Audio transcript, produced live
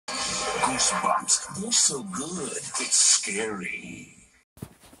Goosebumps. They're so good, it's scary.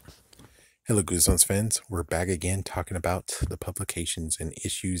 Hello, Goosebumps fans. We're back again talking about the publications and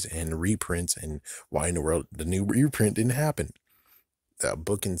issues and reprints and why in the world the new reprint didn't happen. The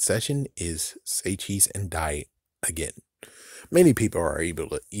book in session is Say Cheese and Die again. Many people are able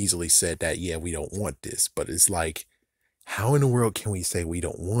to easily say that, yeah, we don't want this, but it's like, how in the world can we say we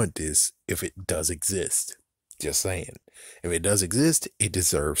don't want this if it does exist? Just saying. If it does exist, it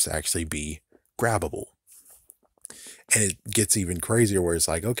deserves to actually be grabbable. And it gets even crazier where it's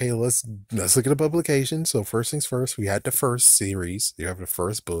like, okay, let's look at the publication. So first things first, we had the first series. You have the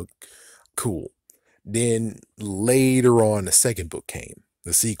first book. Cool. Then later on, the second book came,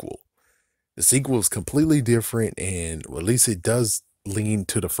 the sequel. The sequel is completely different, and well, at least it does lean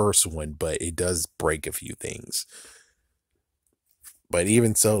to the first one, but it does break a few things. But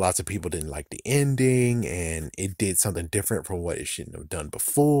even so, lots of people didn't like the ending, and it did something different from what it shouldn't have done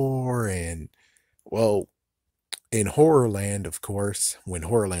before. And well, in Horrorland, of course, when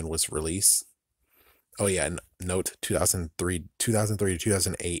Horrorland was released, oh yeah, note 2003 to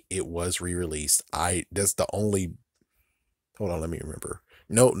 2008, it was re-released. That's the only, hold on, let me remember.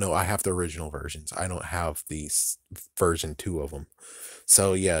 No, I have the original versions. I don't have the version 2 of them.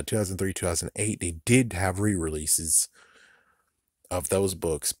 So yeah, 2003, 2008, they did have re-releases of those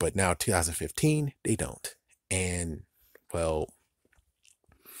books, but now 2015, they don't. And well,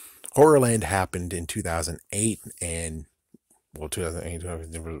 Horrorland happened in 2008 and well,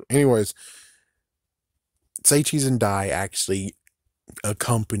 2008, anyways, Say Cheese and Die actually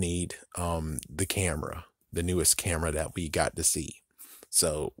accompanied the camera, the newest camera that we got to see.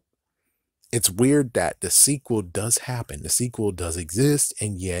 So it's weird that the sequel does happen. The sequel does exist,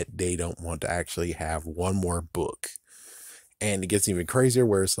 and yet they don't want to actually have one more book. And it gets even crazier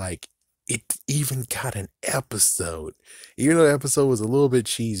where it's like, it even got an episode. Even though the episode was a little bit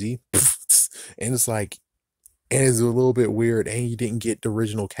cheesy, and it's like, and it's a little bit weird, and you didn't get the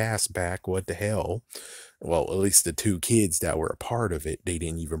original cast back. What the hell? Well, at least the 2 kids that were a part of it, they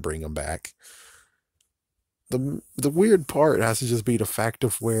didn't even bring them back. The weird part has to just be the fact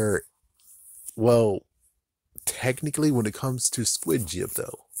of where, well, technically when it comes to Squid Jib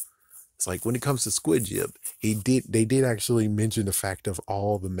though, it's like when it comes to Squid Jib, they did actually mention the fact of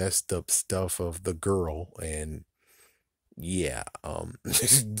all the messed up stuff of the girl, and yeah,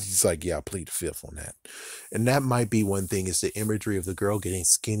 it's like, yeah, I plead the fifth on that. And that might be one thing, is the imagery of the girl getting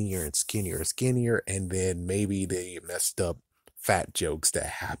skinnier and skinnier and skinnier, and then maybe they messed up fat jokes that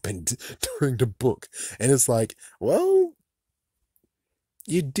happened during the book. And it's like, well,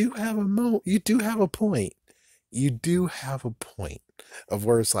 you do have you do have a point. You do have a point of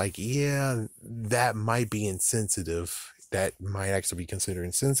where it's like, yeah, that might be insensitive. That might actually be considered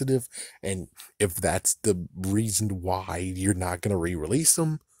insensitive. And if that's the reason why you're not going to re-release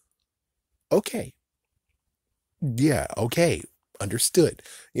them, okay. Yeah, okay. Understood.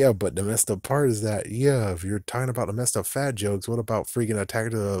 Yeah, but the messed up part is that, yeah, if you're talking about the messed up fat jokes, what about freaking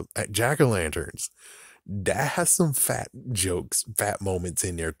Attack of the Jack-o'-lanterns? That has some fat jokes, fat moments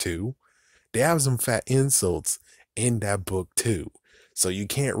in there too. They have some fat insults in that book too. So you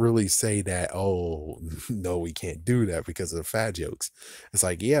can't really say that, oh, no, we can't do that because of the fat jokes. It's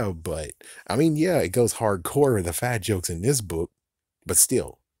like, yeah, but I mean, yeah, it goes hardcore with the fat jokes in this book, but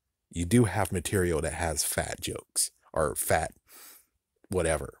still, you do have material that has fat jokes or fat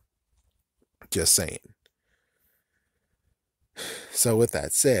whatever. Just saying. So with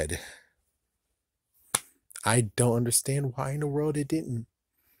that said, I don't understand why in the world it didn't.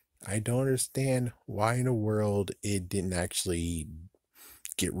 I don't understand why in the world it didn't actually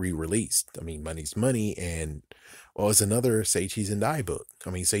get re-released. I mean, money's money, and well, it's another Say Cheese and Die book.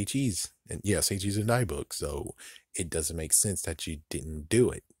 I mean, Say Cheese, and yeah, Say Cheese and Die book. So it doesn't make sense that you didn't do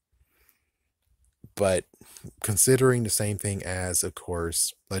it. But considering the same thing as, of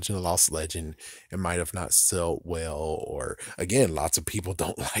course, Legend of Lost Legend, it might have not sold well, or again, lots of people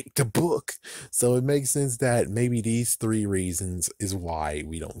don't like the book. So it makes sense that maybe these 3 reasons is why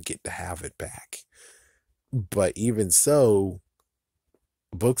we don't get to have it back. But even so,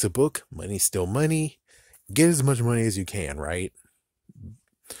 a book's a book, money's still money. Get as much money as you can, right?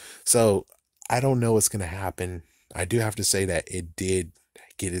 So I don't know what's going to happen. I do have to say that it did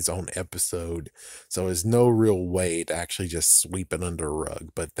get its own episode, so there's no real way to actually just sweep it under a rug.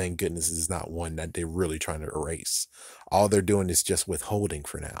 But thank goodness it's not one that they're really trying to erase. All they're doing is just withholding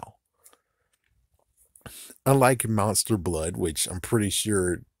for now. Unlike Monster Blood, which I'm pretty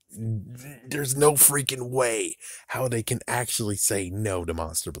sure there's no freaking way how they can actually say no to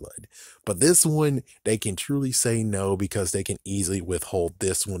Monster Blood. But this one, they can truly say no because they can easily withhold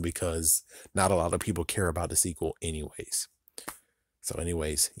this one because not a lot of people care about the sequel anyways. So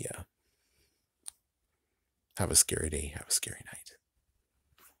anyways, yeah. Have a scary day. Have a scary night.